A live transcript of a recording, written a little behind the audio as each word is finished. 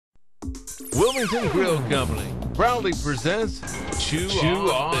Wilmington Grill Company proudly presents Chew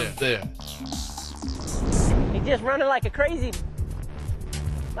on This. He's just running like a crazy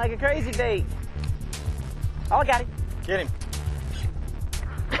bait. Oh, I got him. Get him.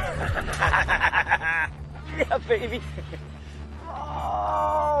 Yeah, baby.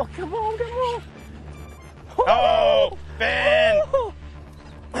 Oh, come on, come on. Oh, Ben.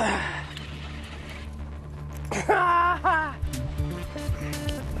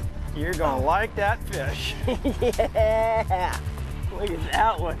 You're gonna like that fish. Yeah. Look at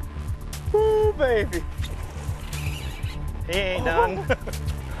that one. Ooh, baby. He ain't done.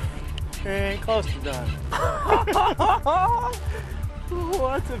 He ain't close to done. Oh,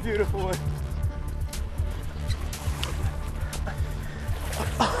 that's a beautiful one.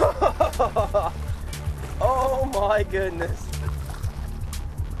 Oh my goodness.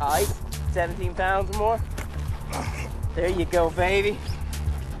 Oh, he's 17 pounds or more. There you go, baby.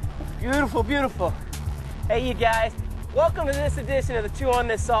 Beautiful, beautiful. Hey, you guys. Welcome to this edition of the Chew on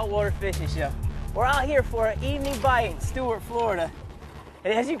This Saltwater Fishing Show. We're out here for an evening bite in Stuart, Florida.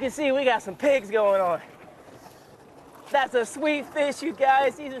 And as you can see, we got some pigs going on. That's a sweet fish, you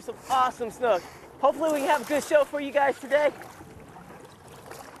guys. These are some awesome snook. Hopefully we can have a good show for you guys today.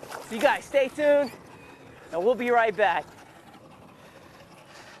 So you guys stay tuned, and we'll be right back.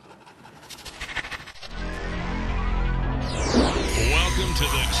 Welcome to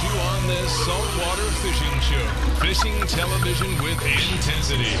the Chew on This Saltwater Fishing Show. Fishing television with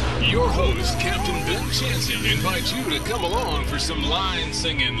intensity. Your host, Captain Ben Chancey, invites you to come along for some line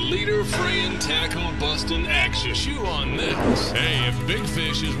singing, leader fraying, tackle busting action. Chew on this. Hey, if big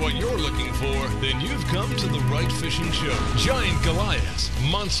fish is what you're looking for, then you've come to the right fishing show. Giant Goliaths,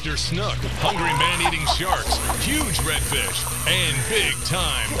 monster snook, hungry man-eating sharks, huge redfish, and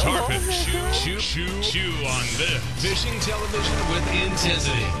big-time tarpon. Chew on this. Fishing television with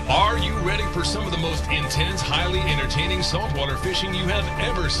intensity. Are you ready for some of the most intense, highly entertaining saltwater fishing you have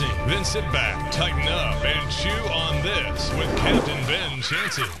ever seen? Then sit back, tighten up, and chew on this with Captain Ben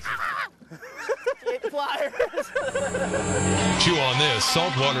Chancey. Flyers. Chew on This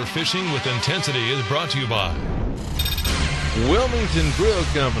Saltwater Fishing with Intensity is brought to you by Wilmington Grill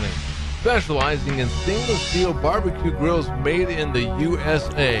Company, specializing in stainless steel barbecue grills made in the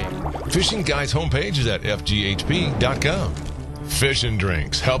USA. Fishing Guide's homepage is at fghp.com. Fish and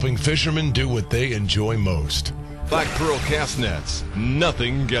Drinks, helping fishermen do what they enjoy most. Black Pearl Cast Nets,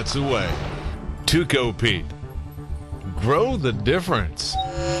 nothing gets away. Tuco Pete, grow the difference.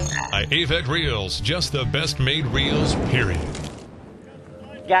 AVEC Reels, just the best made reels, period.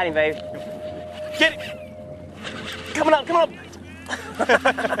 Got him, baby. Get him. Coming up, coming up.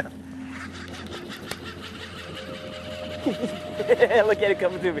 Look at it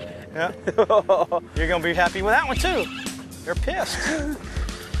coming to me. Yeah. You're gonna be happy with that one too. They're pissed.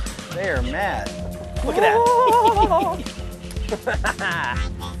 They are mad. Look at that.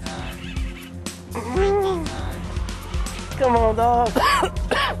 Come on, dog.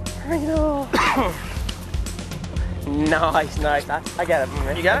 Bring it on. Nice, nice. I got it,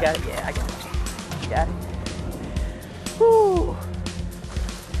 man. You got it? Yeah, I got it. Got it. Woo.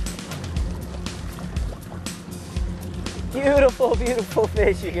 Beautiful, beautiful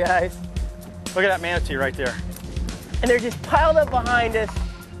fish, you guys. Look at that manatee right there. And they're just piled up behind us,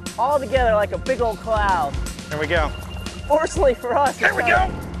 all together like a big old cloud. There we go. Fortunately for us, There we go.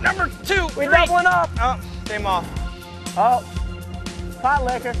 Number 2. We got one up. Oh, came off. Oh, pot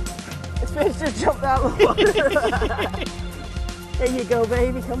liquor. This fish just jumped out of the water. There you go,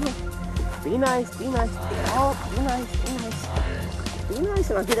 baby. Come on. Be nice, be nice. Oh, be nice, be nice. Be nice,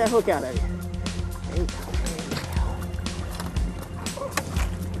 and I'll get that hook out of you. There you go.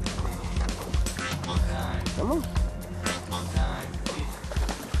 Come on.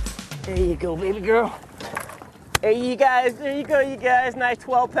 There you go, baby girl. Hey, you guys, there you go, you guys. Nice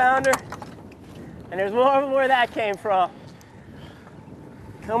 12-pounder. And there's more of where that came from.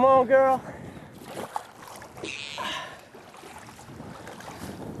 Come on, girl.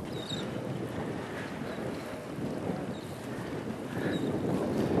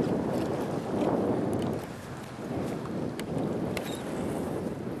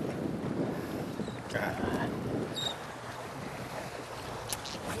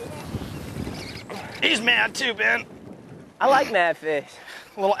 He's mad too, Ben. I like mad fish.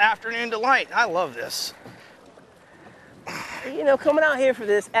 A little afternoon delight. I love this. You know, coming out here for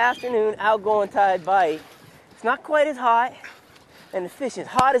this afternoon outgoing tide bite, it's not quite as hot, and the fish is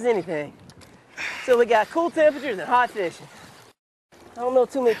hot as anything. So we got cool temperatures and hot fishing. I don't know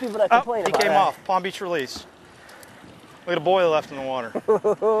too many people that complain about that. He came off. Palm Beach release. Look at a boy left in the water.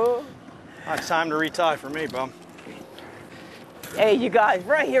 It's time to retie for me, bum. Hey, you guys,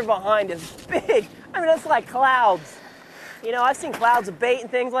 right here behind us, big. I mean, it's like clouds. You know, I've seen clouds of bait and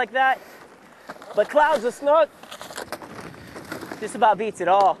things like that, but clouds of snook just about beats it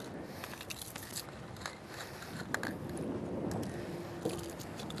all.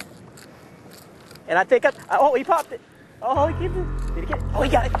 And I think oh, he popped it. Oh, he keeps it. Did he get it? Oh, he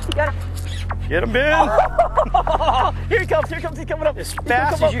got it. He got it. Get him, Ben. Oh, here he comes. Here he comes. He's coming up. As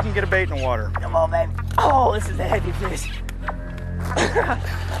fast as you can get a bait in the water. Come on, baby. Oh, this is a heavy fish.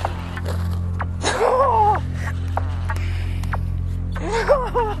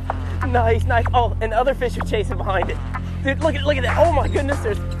 Nice, nice. Oh, and the other fish are chasing behind it. Dude, look at that. Oh my goodness,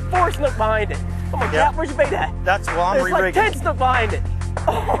 there's 4 snook behind it. Oh my God, where's your bait at? That's well, I'm there's like 10 snook behind it.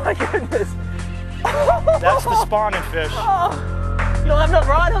 Oh my goodness. That's the spawning fish. Oh, you don't have no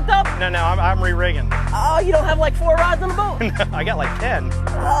rod hooked up? No, I'm re-rigging. Oh, you don't have like 4 rods on the boat? No, I got like 10.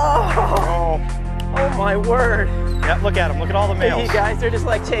 Oh my word. Yeah, look at them. Look at all the males. You guys, they're just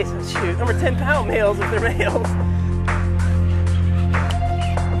like chasing. Shoot, number 10-pound males if they're males.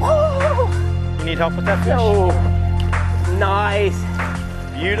 Oh. You need help with that fish? Oh, nice.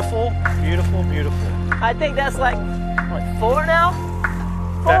 Beautiful, beautiful, beautiful. I think that's like, what, 4 now?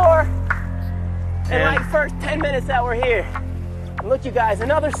 4. In like first 10 minutes that we're here. Look, you guys,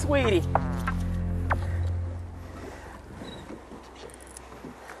 another sweetie.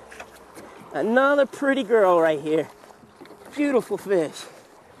 Another pretty girl right here. Beautiful fish.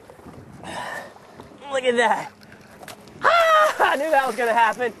 Look at that. Ah, I knew that was gonna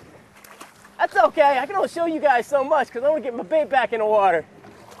happen. That's okay, I can only show you guys so much because I want to get my bait back in the water.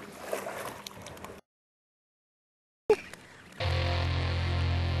 There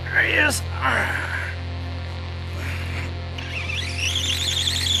he is.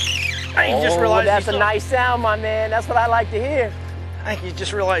 I think you just realized that's a nice sound, my man. That's what I like to hear. I think you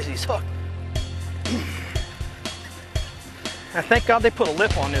just realized he's hooked. Now, thank God they put a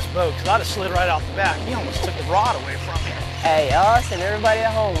lip on this boat, because I'd have slid right out the back. He almost took the rod away from me. Hey, us and everybody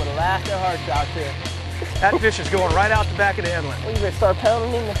at home would have laughed their hearts out here. That fish is going right out the back of the inlet. Well, you better start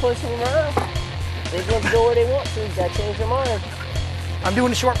pounding him and pushing him around. They can go where they want to. You gotta change their mind. I'm doing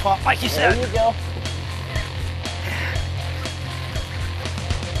the short pop, like you said. There you go.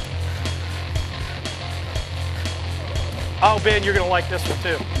 Oh, Ben, you're gonna like this one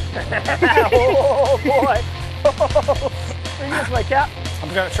too. Oh boy. Bring this way, Cap.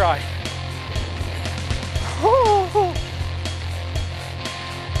 I'm gonna try.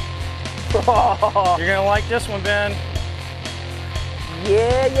 You're gonna like this one, Ben.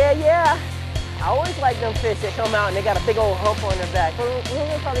 Yeah. I always like them fish that come out and they got a big old hump on their back. What do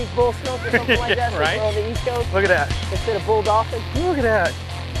they call these bull snooks or something like that? Right. On the East Coast. Look at that. Instead of bull dolphin. Look at that.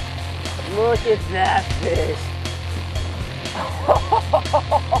 Look at that fish.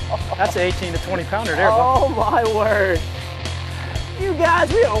 That's an 18 to 20 pounder there, Oh my word. You guys,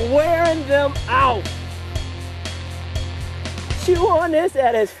 we are wearing them out. Chew on this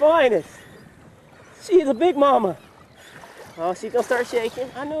at its finest. She's a big mama. Oh, she's gonna start shaking.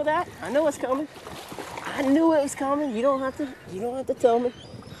 I know that. I know it's coming. I knew it was coming. You don't have to tell me.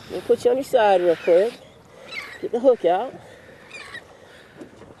 Let me put you on your side real quick. Get the hook out.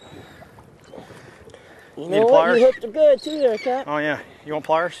 You know what? pliers? You hooked her good too there, Cap. Oh yeah. You want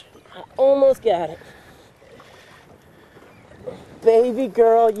pliers? I almost got it. Baby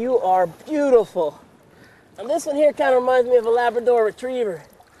girl, you are beautiful. And this one here kind of reminds me of a Labrador Retriever.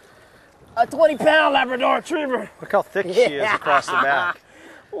 A 20-pound Labrador Retriever. Look how thick she is across the back.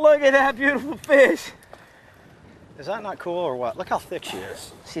 Look at that beautiful fish. Is that not cool or what? Look how thick she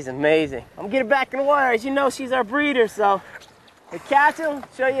is. She's amazing. I'm gonna get her back in the water. As you know, she's our breeder, so we catch them,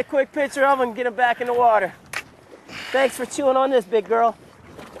 show you a quick picture of them, and get them back in the water. Thanks for chewing on this, big girl.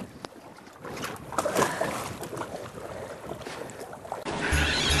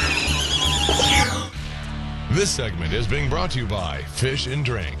 This segment is being brought to you by Fish and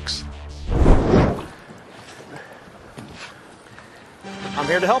Drinks. I'm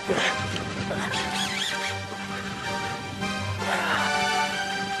here to help you.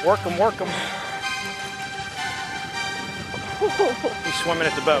 Work him, work him. He's swimming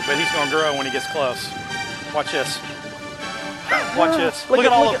at the boat, but he's going to grow when he gets close. Watch this. Watch this. Look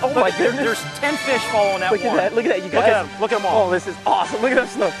at all of them. Oh my goodness. There's 10 fish following that Look one. at that, look at that, you guys. Look at them. Look at them all. Oh, this is awesome. Look at that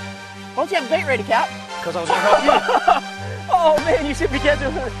snook. Why don't you have a bait ready, Cap? Because I was going to help you. Oh man, you should be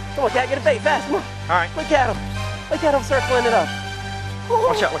catching him. Come on, Cat, get a bait fast. Come on. All right. Look at him. Look at him circling it up.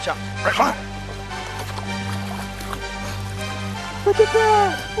 Watch out, watch out. Right, come on. Look at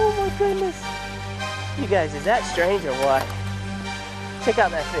that. Oh my goodness. You guys, is that strange or what? Check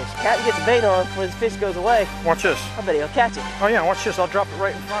out that fish. Captain gets a bait on before this fish goes away. Watch this. I bet he'll catch it. Oh yeah, watch this. I'll drop it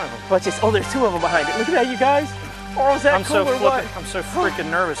right in front of him. Watch this. Oh, there's 2 of them behind it. Look at that, you guys. Or was that I'm so cool or what? I'm so freaking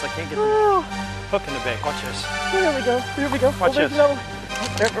nervous. I can't get the hook in the bait. Watch this. There we go. Here we go. Watch this.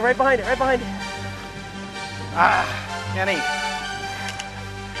 Right behind it. Right behind it. Ah, Kenny.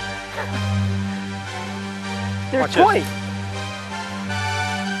 There's Watch 20. this.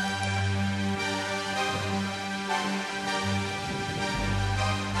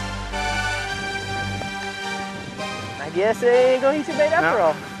 I guess they ain't gonna eat your bait after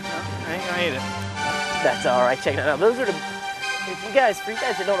all. No, I ain't gonna eat it. That's all right. Check it out. Those are the. For you guys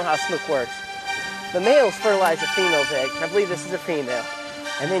that don't know how snook works, the males fertilize the female's egg. I believe this is a female,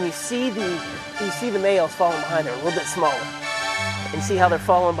 and then you see the males falling behind her a little bit smaller. And you see how they're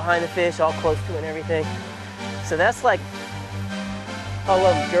falling behind the fish, all close to it and everything. So that's like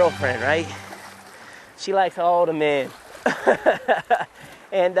Love's girlfriend, right? She likes all the men.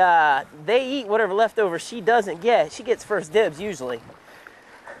 And they eat whatever leftovers she doesn't get. She gets first dibs usually.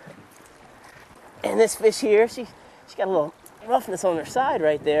 And this fish here, she got a little roughness on her side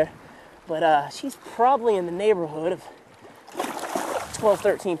right there. But she's probably in the neighborhood of 12,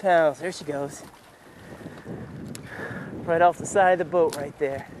 13 pounds. There she goes. Right off the side of the boat right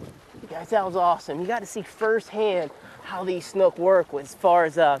there. You guys, that was awesome. You got to see firsthand how these snook work as far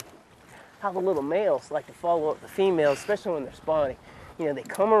as how the little males like to follow up the females, especially when they're spawning. You know, they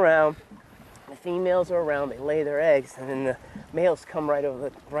come around, the females are around, they lay their eggs, and then the males come right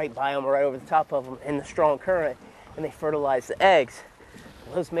by them or right over the top of them in the strong current, and they fertilize the eggs.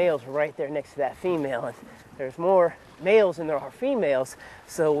 Those males are right there next to that female, and there's more males than there are females,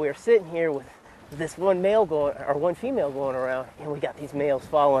 so we're sitting here with this one male going, or one female going around, and we got these males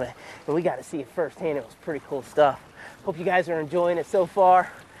following it, and we got to see it firsthand. It was pretty cool stuff. Hope you guys are enjoying it so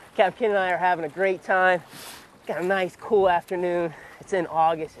far. Capt, Ken, and I are having a great time. Got a nice, cool afternoon. It's in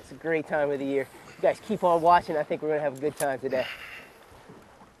August. It's a great time of the year. You guys keep on watching. I think we're going to have a good time today.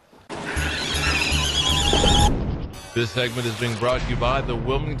 This segment is being brought to you by the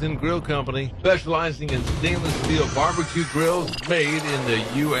Wilmington Grill Company, specializing in stainless steel barbecue grills made in the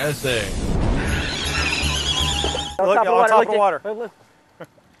USA. Look, on top of water. Look.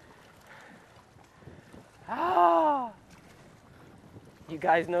 Ah! You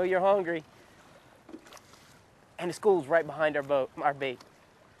guys know you're hungry. And the school's right behind our bait.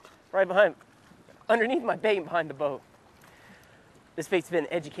 Right behind, underneath my bait behind the boat. This bait's been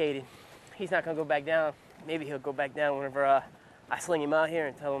educated. He's not gonna go back down. Maybe he'll go back down whenever I sling him out here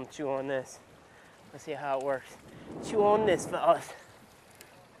and tell him to chew on this. Let's see how it works. Chew on this, fellas.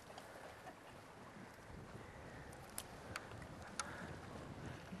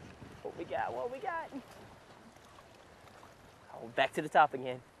 What we got? What we got? Oh, back to the top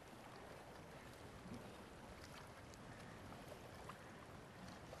again.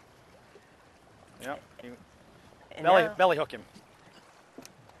 Yep. And belly hook him.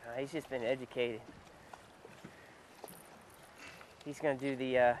 He's just been educated. He's gonna do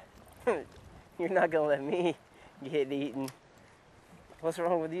the, you're not gonna let me get eaten. What's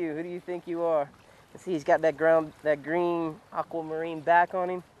wrong with you? Who do you think you are? See, he's got that green aquamarine back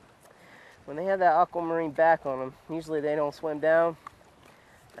on him. When they have that aquamarine back on them, usually they don't swim down.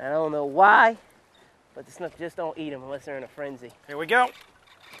 I don't know why, but the snook just don't eat them unless they're in a frenzy. Here we go.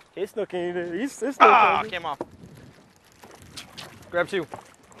 His snook ain't it. He's Came off. Grab two,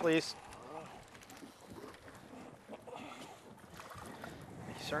 please.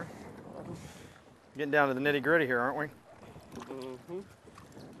 Thank you, sir. Getting down to the nitty gritty here, aren't we? Mm-hmm.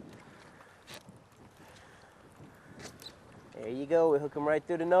 There you go. We hook him right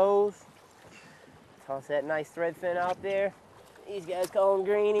through the nose. Toss that nice thread fin out there. These guys call them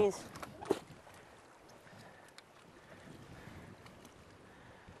greenies.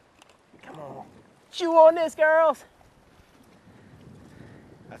 Come on. Chew on this, girls.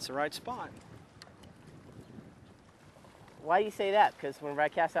 That's the right spot. Why do you say that? Because whenever I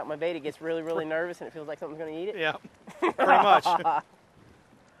cast out my bait, it gets really, really nervous and it feels like something's going to eat it? Yeah, pretty much.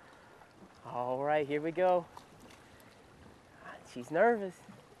 All right, here we go. She's nervous.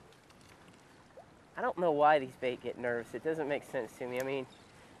 I don't know why these bait get nervous. It doesn't make sense to me. I mean,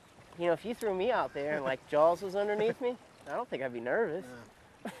 you know, if you threw me out there and like Jaws was underneath me, I don't think I'd be nervous.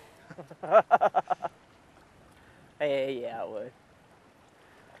 Yeah. Hey, yeah, I would.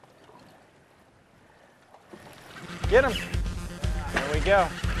 Get him. There we go.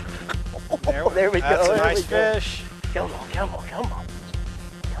 There we go. That's a there nice we go. fish. Come on, come on, come on.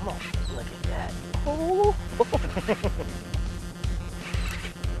 Come on, look at that. Oh.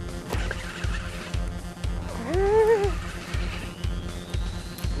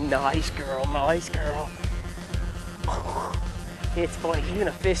 Nice girl, nice girl. It's funny, even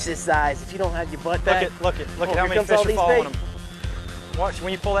a fish this size, if you don't have your butt back. Look at how many fish are following him. Watch,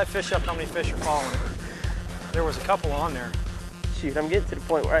 when you pull that fish up, how many fish are following him. There was a couple on there. Shoot, I'm getting to the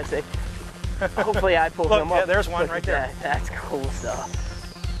point where I say, hopefully I pull Look, them up. yeah, there's one Look right at there. that. That's cool stuff.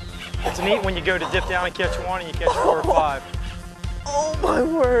 It's neat when you go to dip down and catch one and you catch 4 or 5. Oh my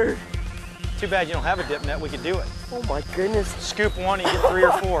word. Too bad you don't have a dip net, we could do it. Oh my goodness. Scoop one and you get 3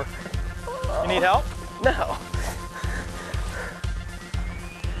 or 4. You need help? No.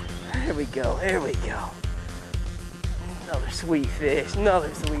 There we go, there we go. Another sweet fish,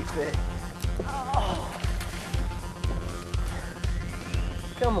 another sweet fish. Oh.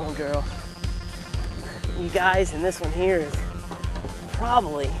 Come on, girl. You guys, and this one here is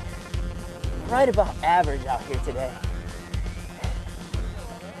probably right about average out here today.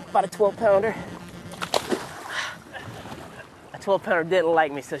 About a 12-pounder. A 12-pounder didn't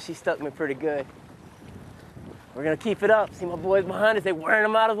like me, so she stuck me pretty good. We're gonna keep it up. See my boys behind us, they're wearing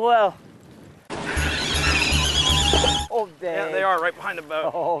them out as well. Oh, dang. Yeah, they are right behind the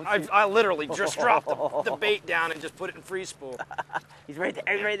boat. Oh, I literally just dropped the bait down and just put it in free spool. He's right there,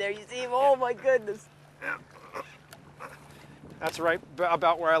 he's right there. You see him? Oh my goodness. That's right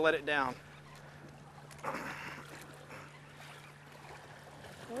about where I let it down.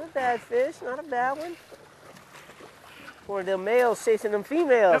 Not a bad fish, not a bad one. One of them males chasing them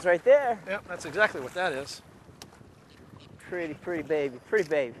females right there. Yep, that's exactly what that is. Pretty baby, pretty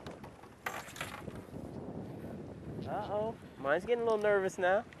baby. Uh-oh, mine's getting a little nervous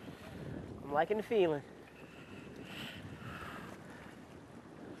now. I'm liking the feeling.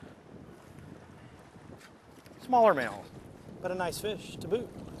 Smaller male, but a nice fish to boot.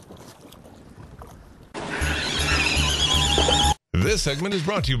 This segment is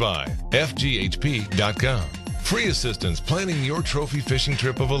brought to you by FGHP.com. Free assistance planning your trophy fishing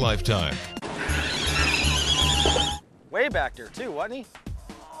trip of a lifetime. Way back there too, wasn't he?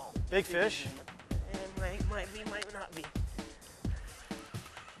 Big fish. Might be, might not be.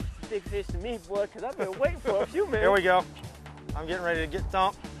 Big fish to me, boy, because I've been waiting for a few minutes. Here we go. I'm getting ready to get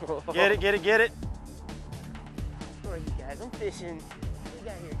thumped. Get it, get it, get it. All right, you guys, I'm fishing. We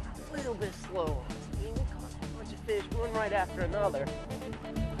got here a little bit slow. We caught a bunch of fish, one right after another.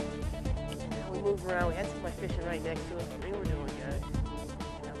 And we moved around. We had somebody fishing right next to us. We were doing good.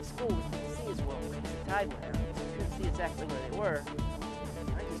 And at the school, we couldn't see as well because the tide went out. So we couldn't see exactly where they were.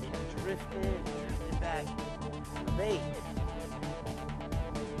 I just kept drifting back a bait.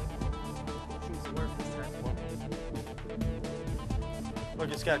 Seems to work this time for me. Look,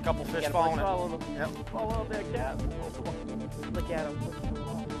 it's got a couple fish Got a following bunch it. following them. Yep. Follow that Capt. Look at him.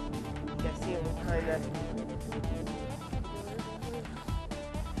 You guys see him behind that?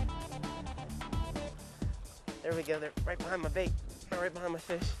 There we go. They're right behind my bait. Right behind my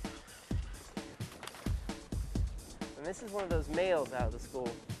fish. And this is one of those males out of the school.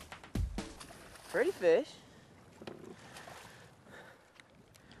 Pretty fish.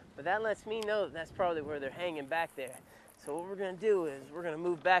 But that lets me know that that's probably where they're hanging back there. So what we're gonna do is we're gonna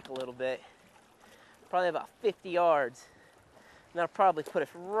move back a little bit. Probably about 50 yards. And that'll probably put us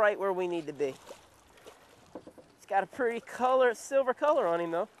right where we need to be. It's got a pretty color, silver color on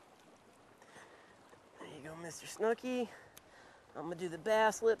him though. There you go, Mr. Snooky. I'm gonna do the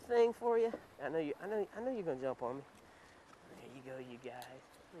bass lip thing for you. I know you're gonna jump on me. There you go, you guys.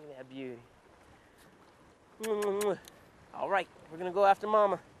 Look at that beauty. All right, we're gonna go after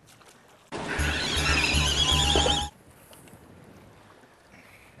Mama.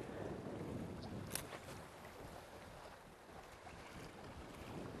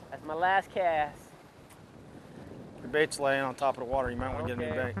 That's my last cast. Your bait's laying on top of the water. You might want to get a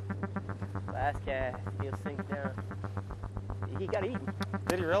new bait. Last cast. He'll sink down. He got eaten.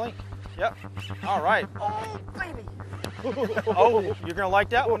 Did he really? Yep. All right. Oh, baby. Oh, you're gonna like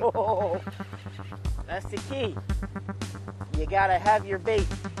that one. Oh, that's the key. You gotta have your bait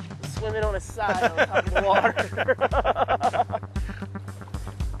swimming on its side on top of the water.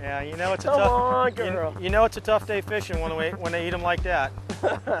 Yeah, you know it's a Come tough. on, girl. You know it's a tough day fishing when they eat them like that.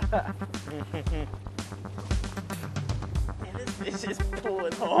 And this fish is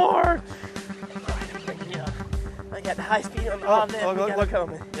pulling hard. I got the high speed on the rod there. Look,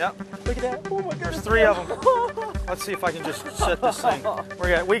 coming. Yep. Look at that. Oh my goodness. There's 3 of them. Let's see if I can just set this thing.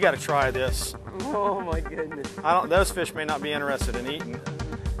 We got to try this. Oh my goodness. Those fish may not be interested in eating.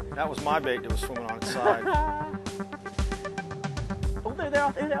 That was my bait that was swimming on its side. Oh, they're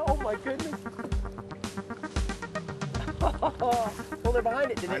out there. Oh my goodness. Oh, they're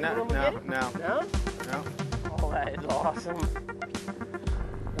behind it. Did they get it? No. No? Oh, that is awesome.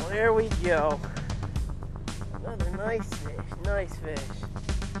 Well, there we go. Another nice fish. Nice fish.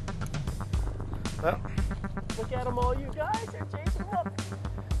 Well, look at them all, you guys. They're chasing them up.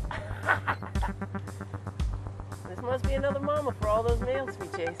 This must be another mama for all those males to be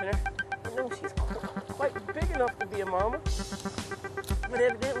chasing her. I know she's quite big enough to be a mama. But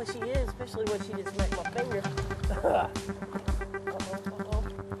evidently she is, especially when she just smacked my finger. Uh-oh.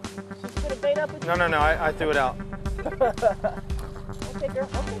 She's put a bait up with you? No, I threw it out. Okay, girl,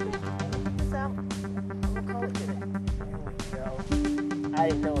 okay, girl. Get this out. I'm gonna call it today. There we go. I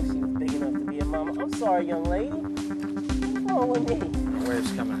didn't know if she was big enough to be a mama. I'm sorry, young lady. What's wrong with me?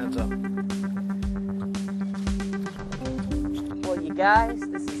 Waves coming, heads up. Well, you guys,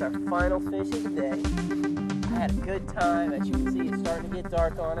 this is our final fish of the day. I had a good time. As you can see, it's starting to get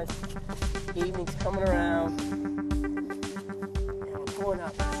dark on us. Evening's coming around. And we're pulling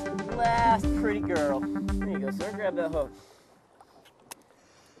out this last pretty girl. There you go, sir. Grab that hook.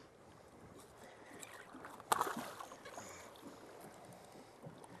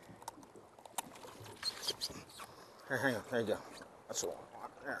 Here, hang on. There you go. That's the one.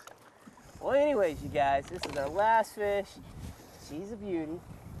 There. Well, anyways, you guys, this is our last fish. She's a beauty.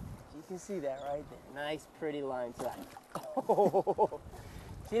 You can see that right there. Nice, pretty line sight. Oh,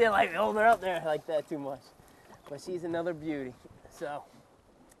 she didn't like me holding her up there like that too much. But she's another beauty. So,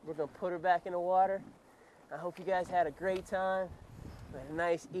 we're going to put her back in the water. I hope you guys had a great time. We had a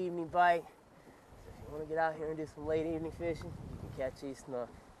nice evening bite. So if you want to get out here and do some late evening fishing, you can catch these snook.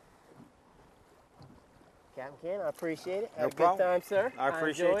 Captain Ken, I appreciate it. Had a good time, sir. I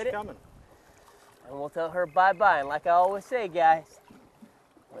appreciate you coming. And we'll tell her bye-bye. And like I always say, guys,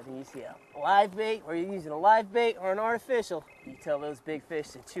 whether you see a live bait or you're using a live bait or an artificial, you tell those big fish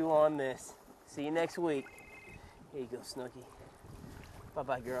to chew on this. See you next week. Here you go, Snooky.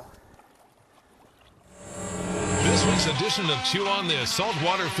 Bye-bye, girl. This week's edition of Chew on This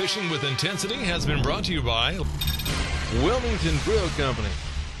Saltwater Fishing with Intensity has been brought to you by Wilmington Grill Company,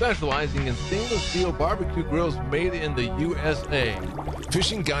 specializing in stainless steel barbecue grills made in the USA.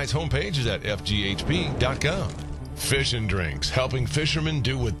 Fishing Guide's homepage is at fghp.com. Fish and Drinks, helping fishermen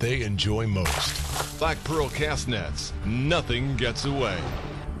do what they enjoy most. Black Pearl Cast Nets, nothing gets away.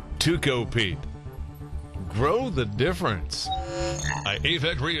 Tuco Pete, grow the difference. By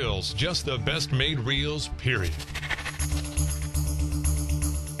Avec Reels, just the best made reels, period.